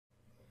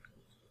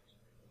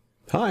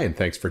Hi, and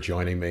thanks for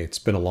joining me. It's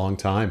been a long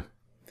time.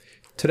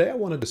 Today I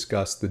want to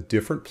discuss the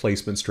different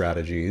placement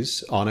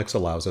strategies Onyx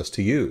allows us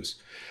to use.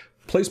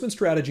 Placement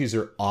strategies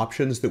are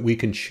options that we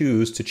can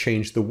choose to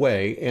change the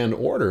way and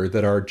order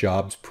that our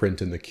jobs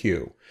print in the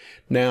queue.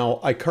 Now,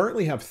 I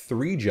currently have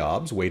 3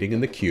 jobs waiting in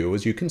the queue,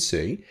 as you can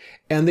see,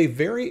 and they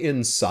vary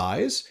in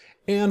size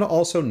and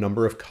also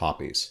number of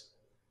copies.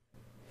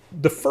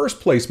 The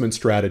first placement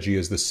strategy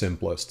is the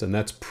simplest, and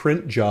that's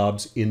print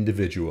jobs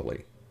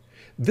individually.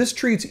 This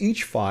treats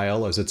each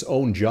file as its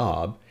own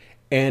job,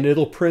 and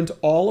it'll print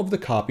all of the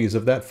copies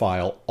of that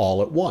file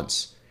all at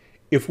once.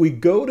 If we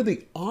go to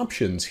the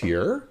options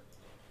here,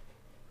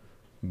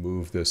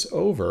 move this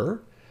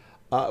over,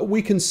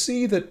 we can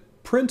see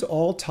that print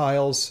all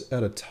tiles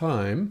at a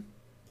time,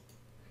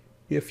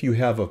 if you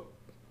have a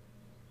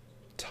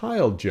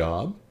tiled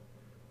job,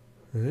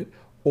 right,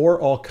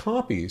 or all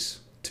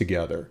copies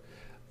together.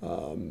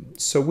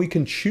 So we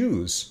can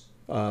choose.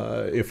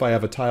 If I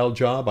have a tile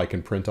job, I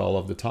can print all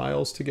of the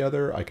tiles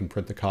together. I can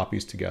print the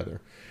copies together,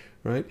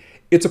 right?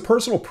 It's a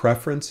personal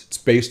preference. It's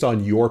based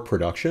on your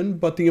production.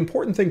 But the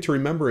important thing to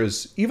remember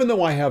is even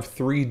though I have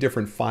 3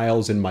 different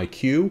files in my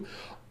queue,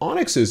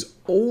 Onyx is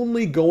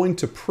only going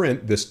to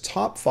print this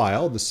top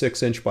file, the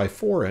 6" by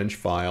 4"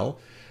 file,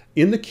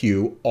 in the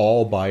queue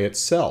all by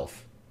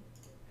itself.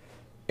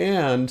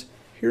 And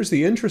here's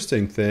the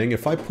interesting thing.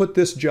 If I put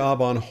this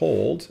job on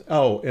hold,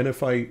 and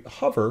if I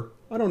hover,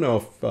 I don't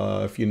know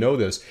if you know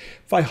this.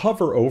 If I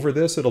hover over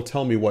this, it'll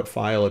tell me what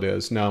file it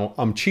is. Now,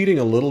 I'm cheating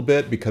a little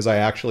bit because I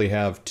actually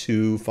have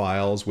 2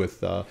 files with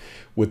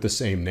the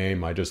same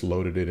name. I just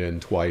loaded it in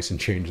twice and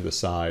changed the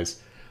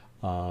size.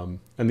 And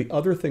the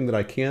other thing that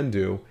I can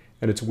do,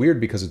 and it's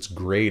weird because it's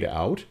grayed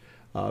out,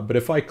 but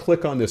if I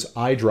click on this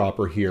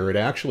eyedropper here, it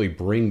actually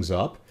brings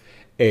up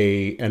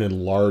an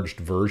enlarged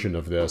version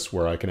of this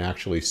where I can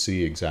actually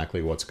see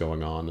exactly what's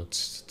going on.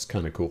 It's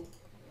kind of cool.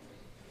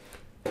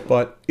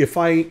 But if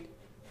I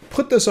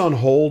put this on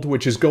hold,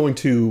 which is going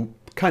to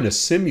kind of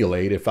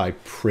simulate if I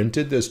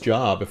printed this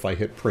job, if I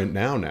hit print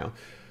now,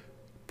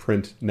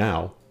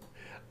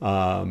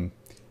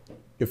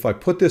 if I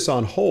put this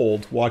on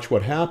hold, watch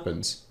what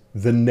happens.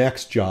 The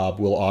next job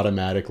will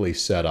automatically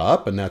set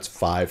up, and that's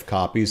 5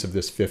 copies of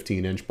this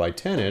 15" by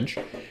 10".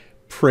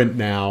 Print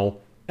now,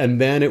 and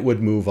then it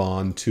would move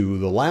on to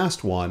the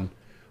last one,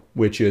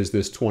 which is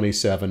this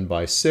 27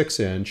 by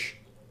 6"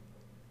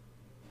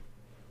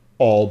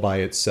 all by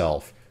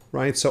itself.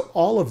 Right? So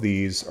all of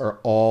these are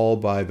all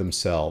by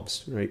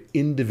themselves, right?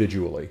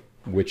 Individually,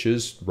 which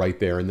is right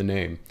there in the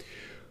name.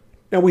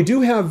 Now we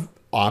do have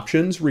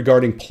options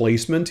regarding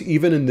placement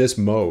even in this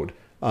mode.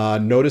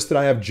 Notice that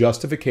I have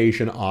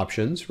justification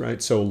options,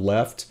 right? So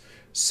left,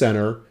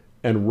 center,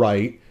 and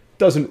right.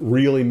 Doesn't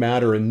really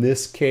matter in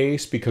this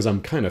case because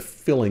I'm kind of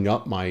filling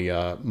up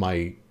my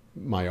my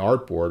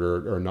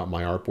artboard, or not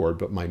my artboard,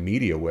 but my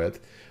media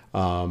width.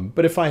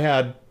 But if I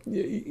had,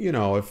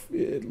 if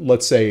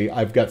let's say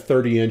I've got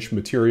 30"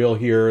 material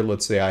here,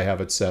 let's say I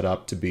have it set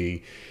up to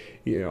be,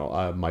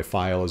 my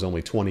file is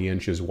only 20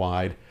 inches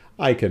wide,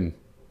 I can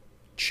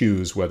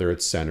choose whether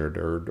it's centered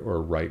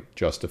or right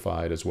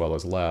justified as well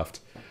as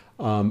left.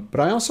 But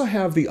I also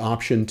have the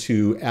option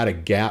to add a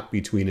gap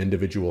between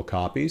individual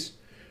copies.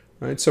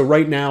 Right? So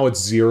right now it's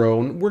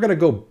 0, and we're going to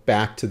go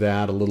back to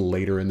that a little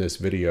later in this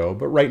video,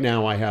 but right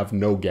now I have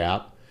no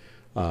gap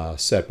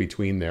set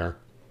between there.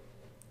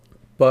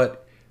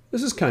 But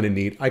this is kind of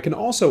neat. I can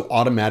also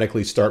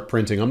automatically start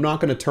printing. I'm not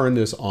going to turn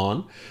this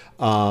on,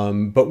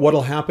 but what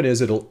will happen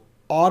is it'll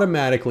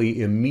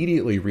automatically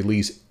immediately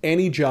release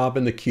any job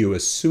in the queue.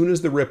 As soon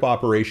as the RIP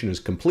operation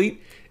is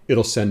complete,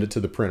 it'll send it to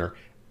the printer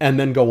and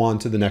then go on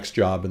to the next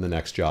job and the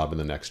next job and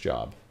the next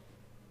job.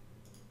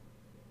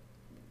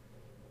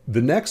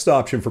 The next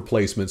option for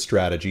placement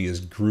strategy is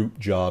group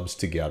jobs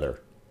together.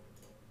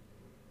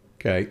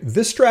 Okay,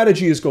 this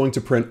strategy is going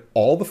to print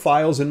all the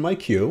files in my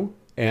queue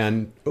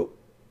and,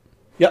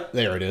 yep,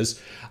 there it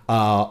is.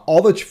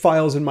 All the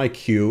files in my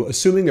queue,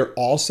 assuming they're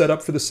all set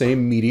up for the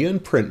same media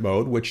and print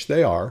mode, which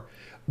they are,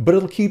 but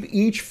it'll keep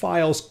each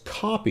file's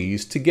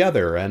copies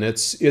together, and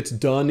it's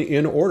done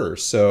in order.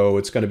 So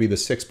it's going to be the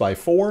 6 by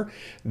 4,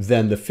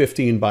 then the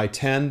 15 by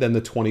 10, then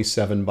the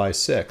 27 by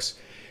 6.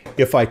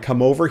 If I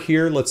come over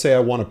here, let's say I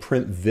want to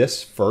print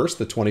this first,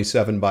 the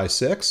 27 by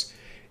 6.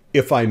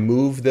 If I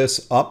move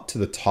this up to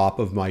the top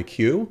of my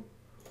queue,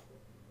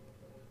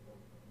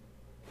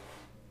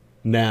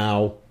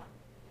 now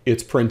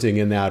it's printing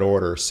in that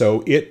order.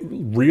 So it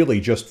really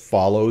just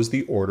follows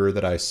the order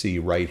that I see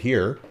right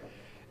here,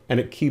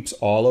 and it keeps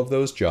all of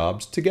those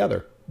jobs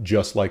together,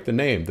 just like the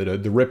name.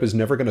 The RIP is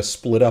never going to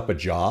split up a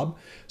job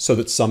so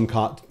that some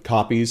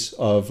copies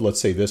of, let's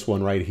say this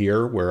one right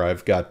here, where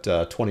I've got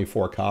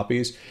 24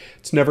 copies,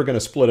 it's never going to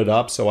split it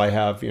up. So I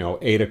have,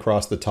 8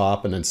 across the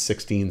top and then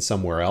 16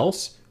 somewhere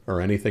else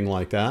or anything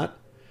like that.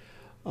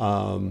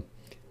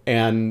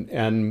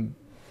 And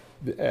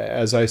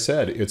as I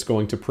said, it's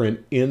going to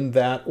print in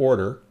that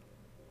order,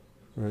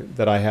 right,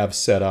 that I have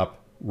set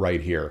up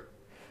right here.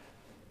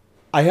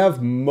 I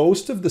have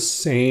most of the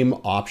same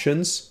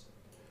options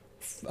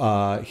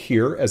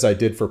here as I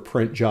did for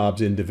print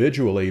jobs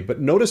individually. But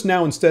notice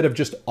now, instead of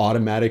just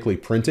automatically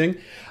printing,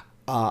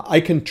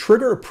 I can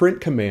trigger a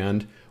print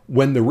command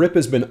when the RIP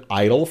has been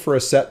idle for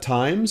a set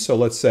time. So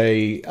let's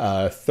say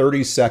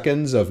 30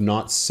 seconds of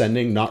not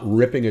sending, not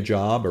ripping a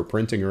job or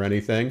printing or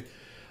anything.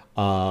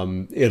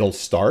 It'll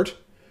start.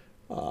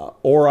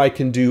 Or I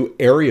can do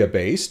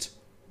area-based,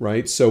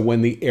 right? So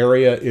when the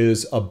area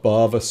is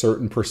above a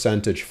certain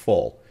percentage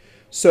full.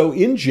 So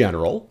in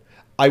general,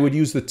 I would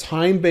use the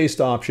time-based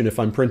option if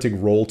I'm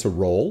printing roll to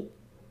roll.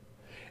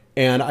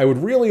 And I would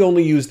really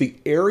only use the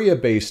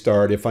area-based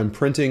start if I'm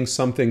printing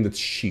something that's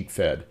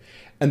sheet-fed.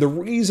 And the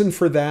reason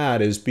for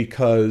that is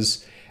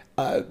because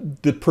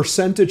the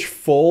percentage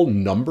full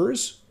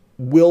numbers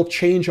will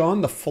change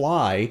on the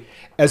fly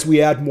as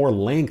we add more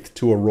length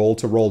to a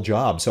roll-to-roll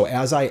job. So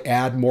as I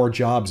add more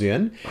jobs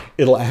in,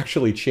 it'll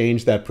actually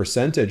change that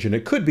percentage. And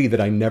it could be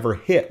that I never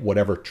hit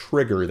whatever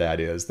trigger that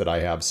is that I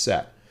have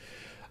set.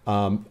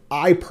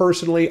 I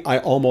personally, I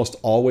almost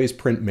always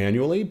print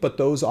manually, but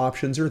those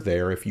options are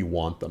there if you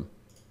want them.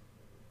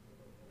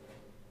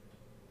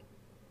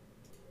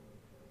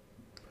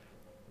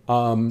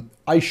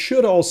 I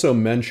should also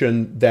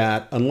mention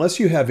that unless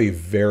you have a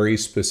very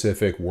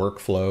specific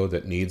workflow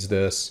that needs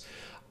this,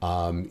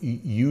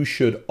 you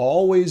should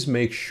always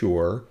make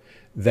sure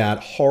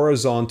that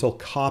horizontal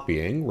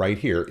copying right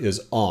here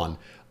is on.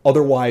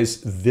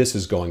 Otherwise, this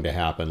is going to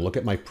happen. Look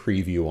at my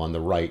preview on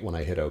the right when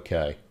I hit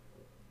OK.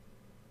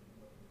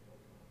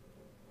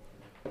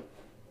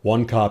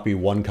 One copy,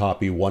 one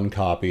copy, one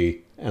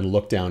copy, and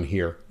look down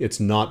here. It's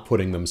not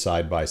putting them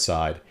side by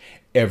side.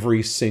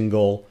 Every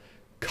single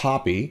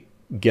copy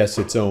gets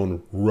its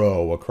own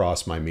row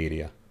across my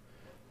media.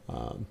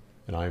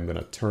 And I'm going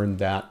to turn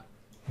that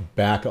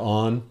back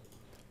on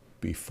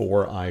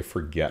before I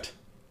forget.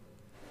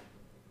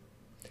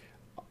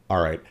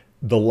 All right.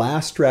 The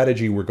last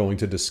strategy we're going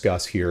to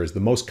discuss here is the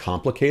most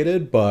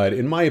complicated, but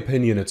in my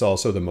opinion, it's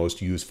also the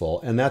most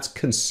useful, and that's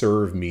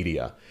Conserve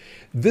Media.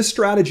 This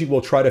strategy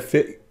will try to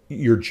fit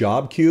your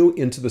job queue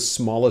into the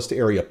smallest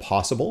area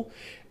possible,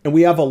 and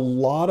we have a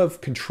lot of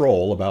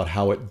control about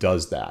how it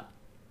does that.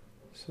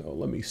 So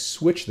let me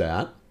switch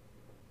that.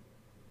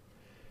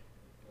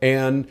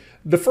 And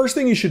the first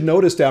thing you should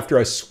notice after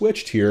I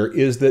switched here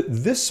is that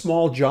this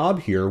small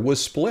job here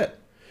was split,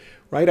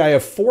 right? I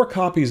have 4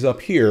 copies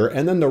up here,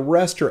 and then the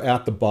rest are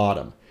at the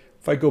bottom.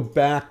 If I go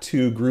back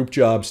to group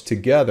jobs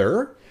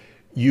together,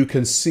 you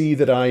can see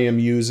that I am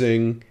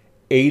using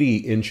 80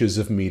 inches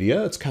of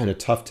media. It's kind of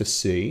tough to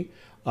see,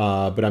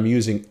 but I'm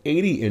using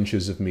 80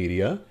 inches of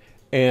media.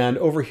 And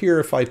over here,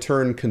 if I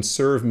turn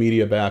Conserve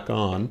Media back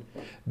on,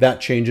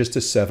 that changes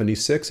to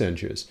 76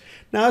 inches.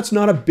 Now, it's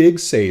not a big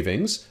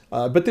savings,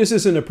 but this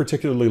isn't a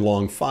particularly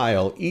long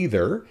file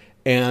either.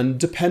 And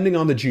depending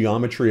on the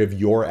geometry of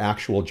your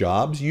actual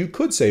jobs, you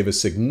could save a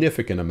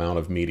significant amount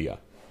of media.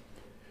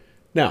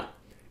 Now,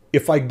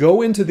 if I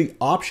go into the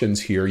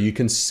options here, you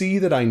can see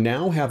that I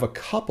now have a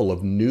couple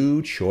of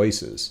new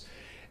choices.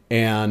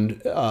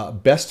 And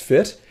best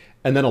fit,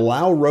 and then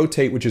allow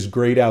rotate, which is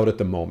grayed out at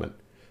the moment.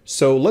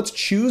 So let's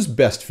choose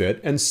best fit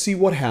and see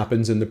what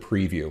happens in the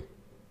preview.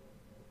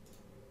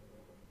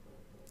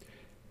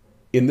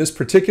 In this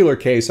particular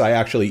case, I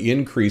actually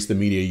increased the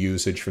media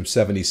usage from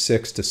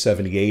 76 to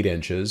 78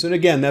 inches. And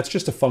again, that's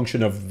just a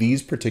function of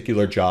these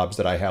particular jobs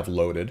that I have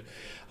loaded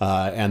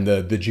and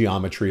the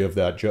geometry of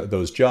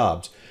those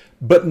jobs.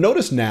 But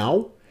notice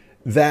now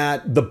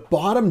that the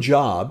bottom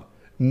job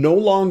no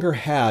longer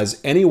has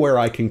anywhere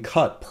I can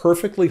cut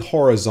perfectly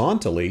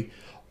horizontally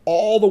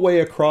all the way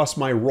across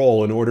my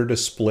roll in order to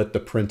split the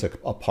print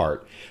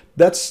apart.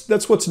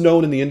 That's what's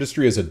known in the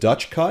industry as a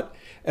Dutch cut.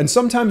 And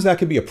sometimes that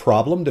can be a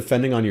problem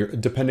depending on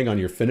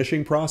your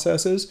finishing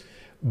processes.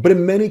 But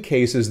in many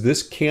cases,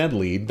 this can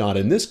lead, not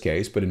in this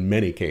case, but in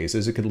many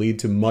cases, it can lead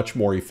to much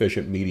more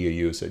efficient media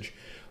usage.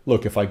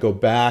 Look, if I go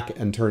back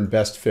and turn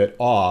best fit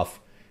off,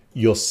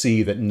 you'll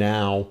see that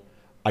now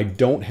I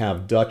don't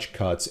have Dutch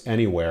cuts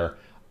anywhere.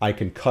 I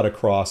can cut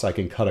across, I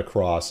can cut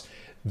across.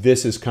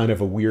 This is kind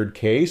of a weird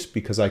case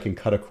because I can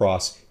cut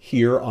across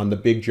here on the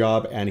big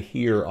job and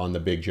here on the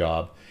big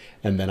job.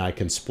 And then I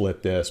can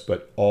split this,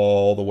 but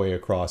all the way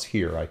across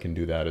here, I can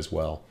do that as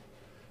well.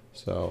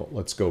 So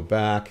let's go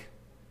back,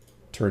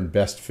 turn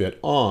best fit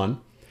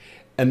on.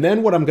 And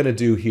then what I'm going to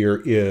do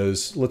here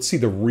is, let's see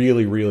the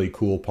really, really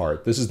cool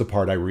part. This is the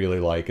part I really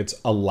like. It's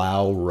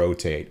allow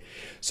rotate.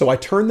 So I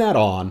turn that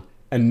on,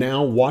 and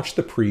now watch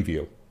the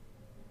preview.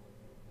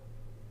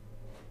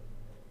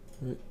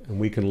 And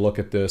we can look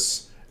at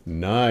this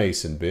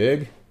nice and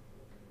big,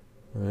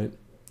 right?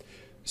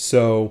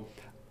 So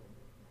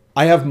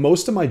I have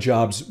most of my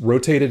jobs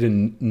rotated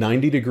in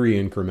 90-degree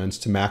increments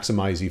to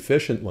maximize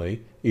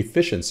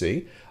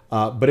efficiency.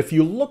 But if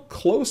you look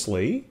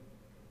closely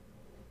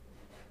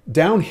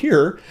down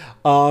here,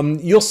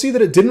 you'll see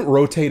that it didn't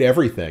rotate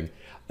everything.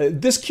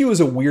 This queue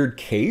is a weird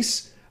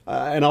case,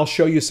 and I'll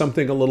show you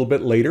something a little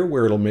bit later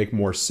where it'll make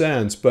more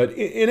sense. But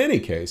in any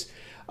case,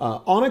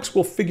 Onyx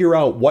will figure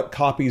out what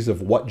copies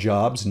of what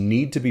jobs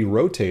need to be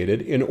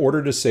rotated in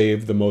order to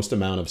save the most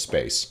amount of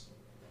space.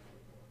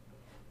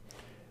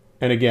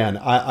 And again,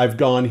 I've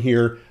gone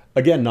here,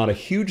 again, not a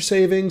huge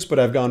savings, but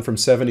I've gone from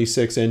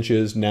 76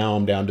 inches. Now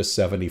I'm down to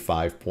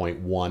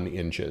 75.1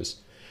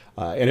 inches.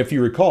 And if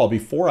you recall,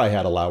 before I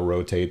had allow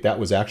rotate, that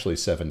was actually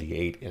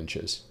 78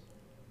 inches.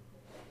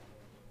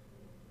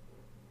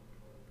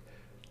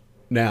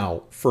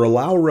 Now, for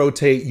allow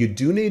rotate, you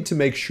do need to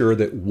make sure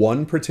that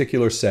one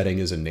particular setting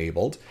is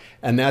enabled,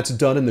 and that's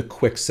done in the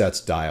quick sets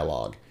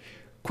dialog.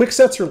 Quick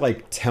sets are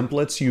like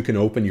templates you can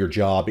open your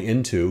job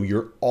into.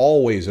 You're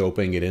always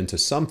opening it into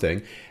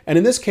something. And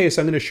in this case,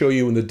 I'm going to show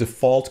you in the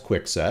default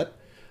quick set,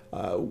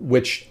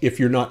 which if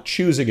you're not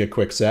choosing a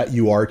quick set,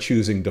 you are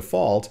choosing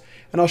default.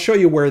 And I'll show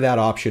you where that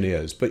option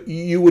is. But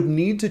you would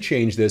need to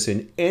change this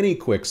in any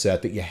quick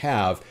set that you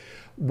have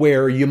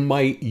where you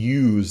might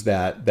use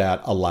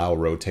that allow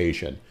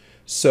rotation.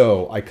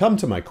 So I come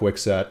to my quick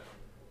set.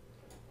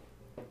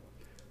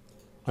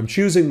 I'm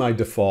choosing my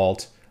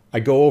default.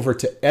 I go over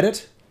to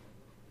edit.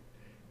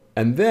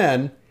 And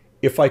then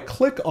if I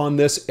click on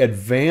this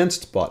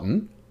advanced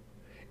button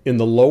in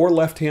the lower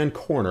left-hand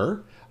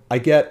corner, I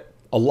get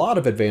a lot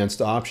of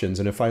advanced options.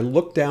 And if I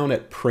look down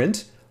at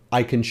print,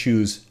 I can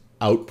choose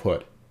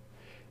output.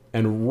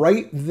 And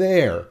right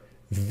there,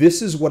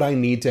 this is what I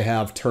need to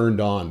have turned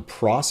on,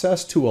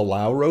 process to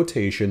allow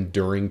rotation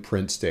during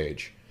print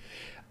stage.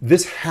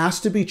 This has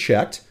to be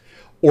checked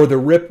or the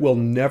RIP will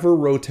never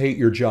rotate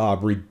your job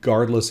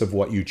regardless of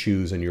what you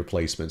choose in your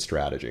placement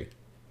strategy.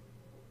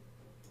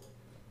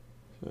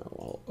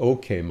 I'll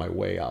okay my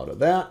way out of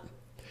that.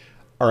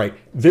 All right,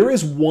 there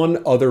is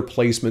one other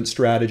placement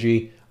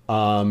strategy,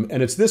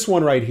 and it's this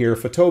one right here,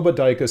 Photoba,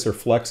 Dicus, or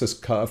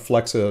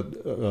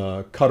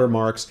Flexa cutter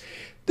marks.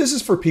 This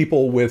is for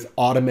people with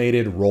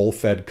automated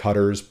roll-fed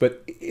cutters,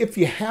 but if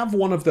you have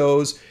one of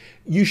those,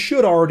 you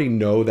should already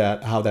know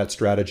how that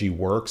strategy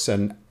works,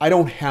 and I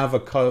don't have a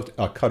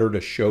cutter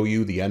to show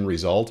you the end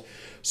result,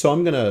 so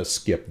I'm going to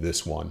skip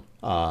this one.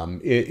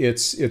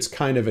 It's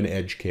kind of an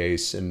edge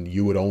case, and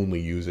you would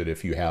only use it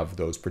if you have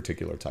those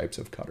particular types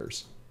of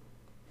cutters.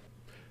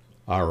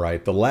 All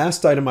right, the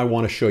last item I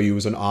want to show you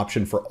is an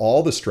option for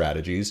all the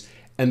strategies,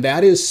 and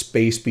that is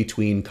space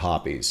between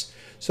copies.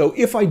 So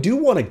if I do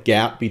want a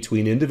gap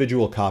between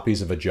individual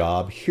copies of a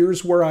job,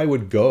 here's where I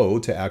would go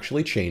to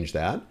actually change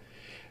that.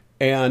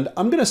 And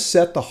I'm going to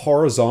set the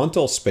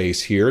horizontal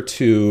space here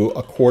to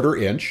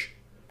 1/4 inch.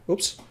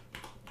 Oops,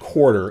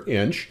 1/4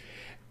 inch.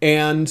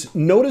 And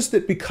notice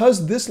that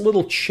because this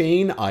little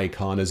chain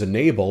icon is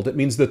enabled, it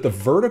means that the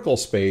vertical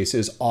space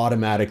is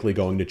automatically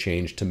going to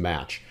change to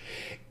match.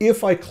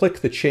 If I click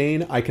the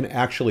chain, I can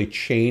actually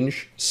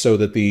change so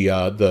that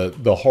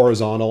the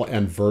horizontal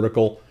and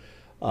vertical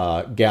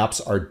gaps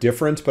are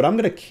different, but I'm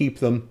going to keep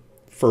them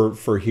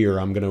for here.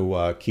 I'm going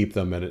to keep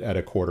them at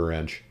 1/4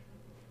 inch.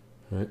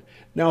 All right.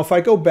 Now, if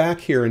I go back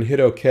here and hit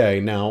OK,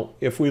 now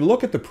if we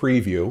look at the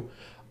preview,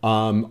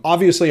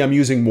 obviously I'm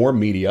using more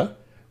media.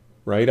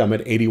 Right, I'm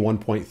at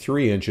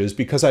 81.3 inches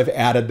because I've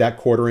added that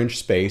 1/4 inch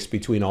space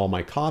between all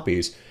my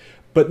copies.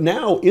 But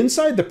now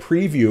inside the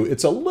preview,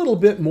 it's a little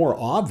bit more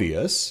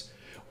obvious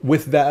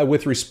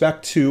with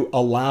respect to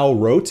allow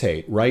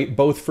rotate, right?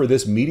 Both for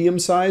this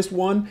medium-sized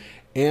one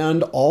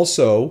and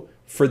also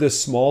for this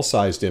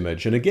small-sized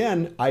image. And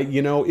again,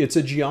 it's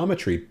a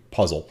geometry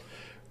puzzle,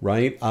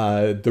 right?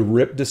 The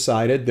RIP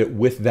decided that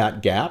with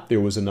that gap, there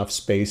was enough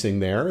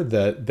spacing there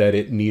that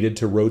it needed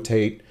to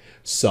rotate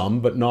some,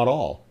 but not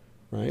all.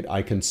 Right?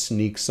 I can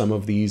sneak some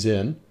of these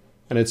in,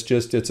 and it's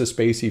a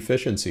space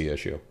efficiency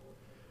issue.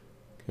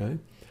 Okay,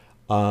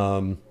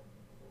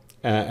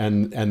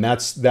 and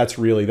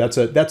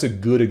that's a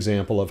good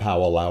example of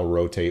how allow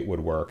rotate would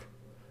work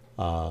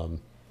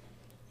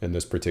in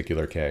this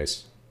particular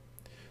case.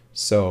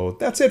 So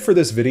that's it for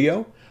this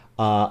video.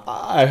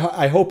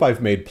 I hope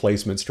I've made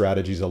placement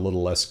strategies a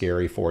little less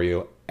scary for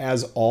you.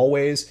 As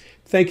always,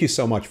 thank you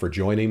so much for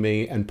joining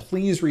me, and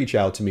please reach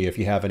out to me if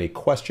you have any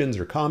questions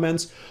or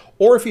comments,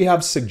 or if you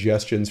have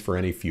suggestions for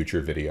any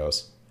future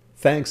videos.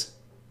 Thanks.